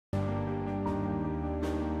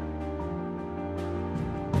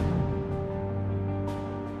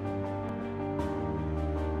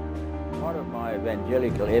Part of my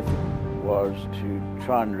evangelical effort was to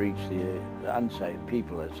try and reach the unsaved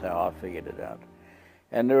people. That's how I figured it out.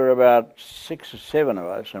 And there were about 6 or 7 of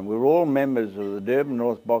us, and we were all members of the Durban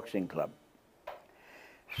North Boxing Club.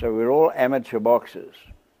 So we were all amateur boxers,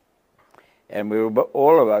 and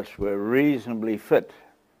all of us were reasonably fit.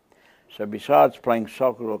 So besides playing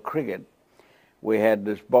soccer or cricket, we had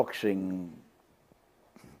this boxing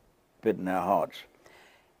bit in our hearts.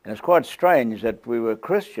 And it's quite strange that we were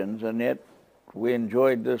Christians and yet we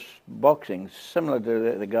enjoyed this boxing, similar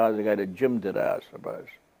to the guys that go to gym today, I suppose.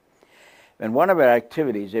 And one of our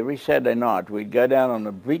activities, every Saturday night, we'd go down on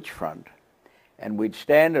the beachfront and we'd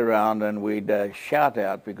stand around and we'd shout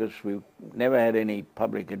out, because we never had any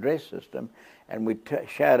public address system, and we'd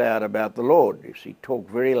shout out about the Lord. You see, talk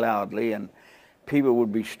very loudly, and people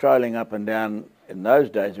would be strolling up and down. In those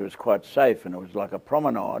days it was quite safe, and it was like a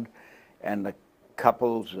promenade, and the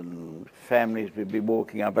couples and families would be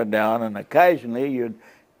walking up and down, and occasionally you'd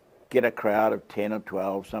get a crowd of 10 or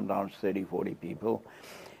 12, sometimes 30, 40 people,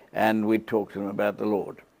 and we'd talk to them about the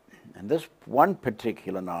Lord. And this one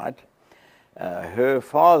particular night, her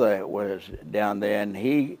father was down there, and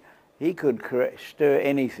he could stir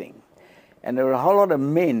anything. And there were a whole lot of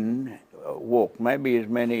men walk, maybe as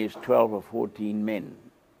many as 12 or 14 men.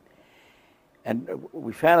 And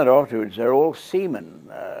we found out afterwards they're all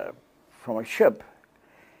seamen from a ship.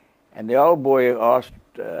 And the old boy asked,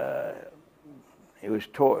 he was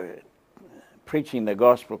preaching the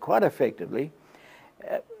gospel quite effectively,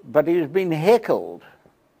 but he was being heckled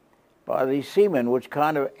by these seamen, which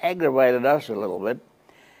kind of aggravated us a little bit.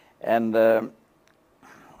 And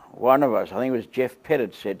one of us, I think it was Jeff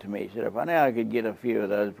Pettit, said to me, he said, if I knew I could get a few of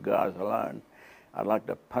those guys alone, I'd like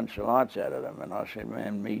to punch the lights out of them. And I said,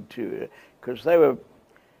 man, me too. Because they were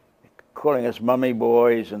calling us mummy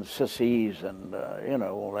boys and sissies and, you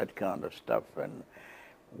know, all that kind of stuff, and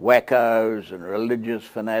wackos and religious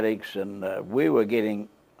fanatics, and we were getting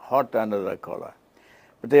hot under the collar.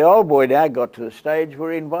 But the old boy now got to the stage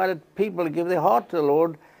where he invited people to give their heart to the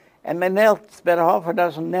Lord, and they knelt, about half a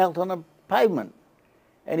dozen knelt on the pavement,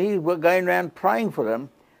 and he was going around praying for them.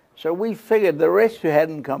 So we figured the rest who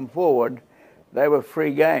hadn't come forward, they were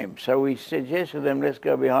free game. So we suggested to them, let's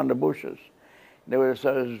go behind the bushes. There were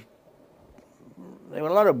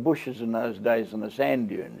a lot of bushes in those days in the sand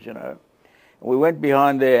dunes, you know. We went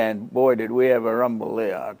behind there, and boy, did we have a rumble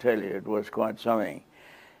there. I tell you, it was quite something.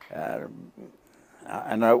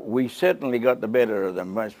 And we certainly got the better of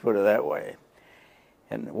them, let's put it that way.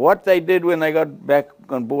 And what they did when they got back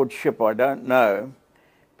on board ship, I don't know,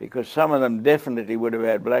 because some of them definitely would have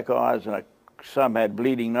had black eyes, and some had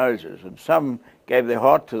bleeding noses, and some gave their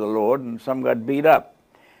heart to the Lord, and some got beat up.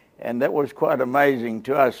 And that was quite amazing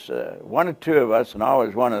to us. 1 or 2 of us, and I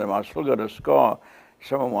was one of them, I still got a scar,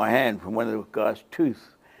 some on my hand from one of the guy's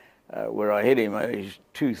tooth, where I hit him, his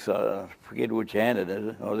tooth, I forget which hand it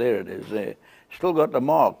is. Oh, there it is, there. Still got the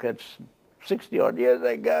mark. That's 60 odd years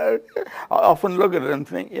ago. I often look at it and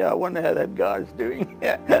think, yeah, I wonder how that guy's doing.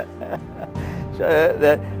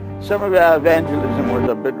 So some of our evangelism was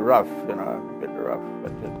a bit rough, you know, a bit rough.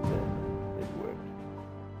 But